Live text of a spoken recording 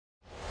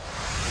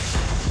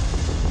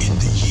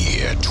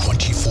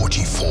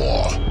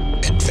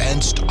1944,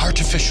 advanced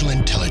artificial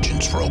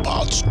intelligence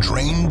robots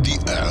drained the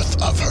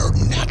Earth of her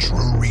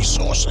natural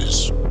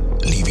resources,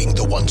 leaving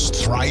the once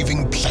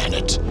thriving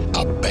planet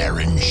a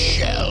barren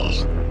shell.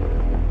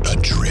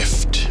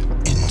 Adrift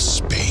in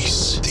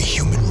space, the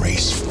human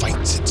race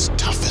fights its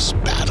toughest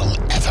battle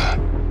ever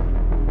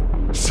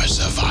for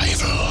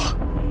survival.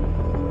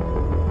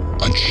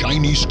 A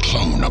Chinese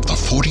clone of the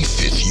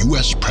 45th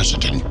U.S.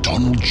 President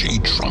Donald J.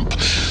 Trump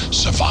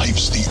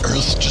survives the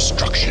Earth's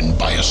destruction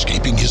by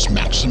escaping his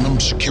maximum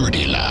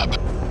security lab.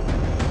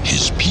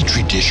 His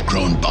petri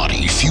dish-grown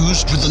body,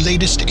 fused with the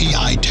latest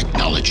AI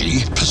technology,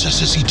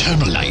 possesses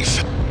eternal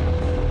life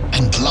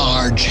and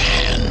large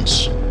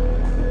hands.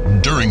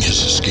 During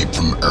his escape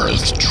from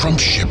Earth,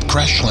 Trump's ship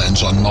crash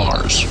lands on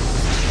Mars.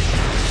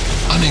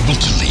 Unable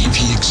to leave,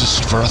 he exists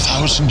for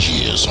 1,000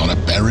 years on a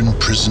barren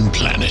prison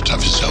planet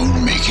of his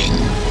own making.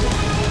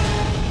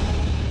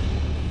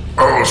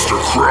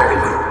 Aleister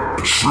Crowley,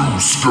 the true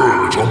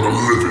scourge on the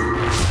living.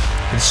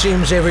 It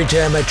seems every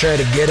time I try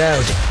to get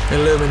out,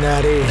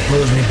 Illuminati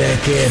pulls me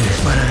back in.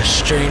 What a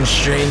strange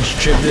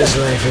trip this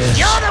life is.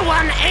 You're the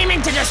one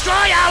aiming to destroy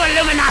our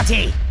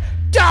Illuminati!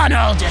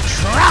 Donald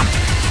Trump!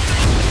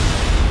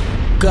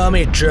 Call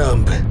me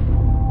Trump.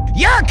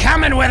 You're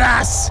coming with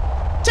us!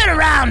 Turn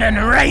around and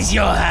raise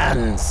your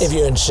hands! If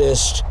you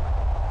insist.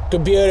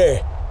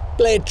 Computer,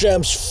 play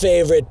Trump's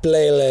favorite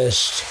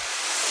playlist.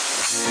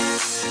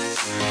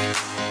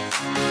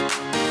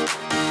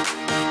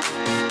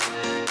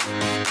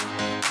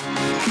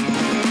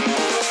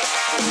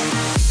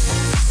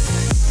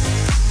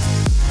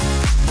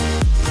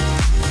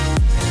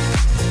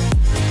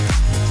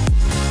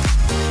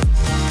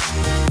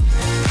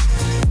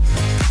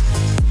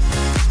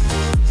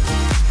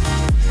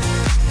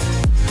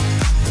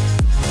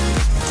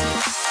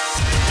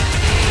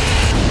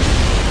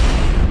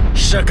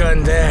 Suck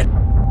on that.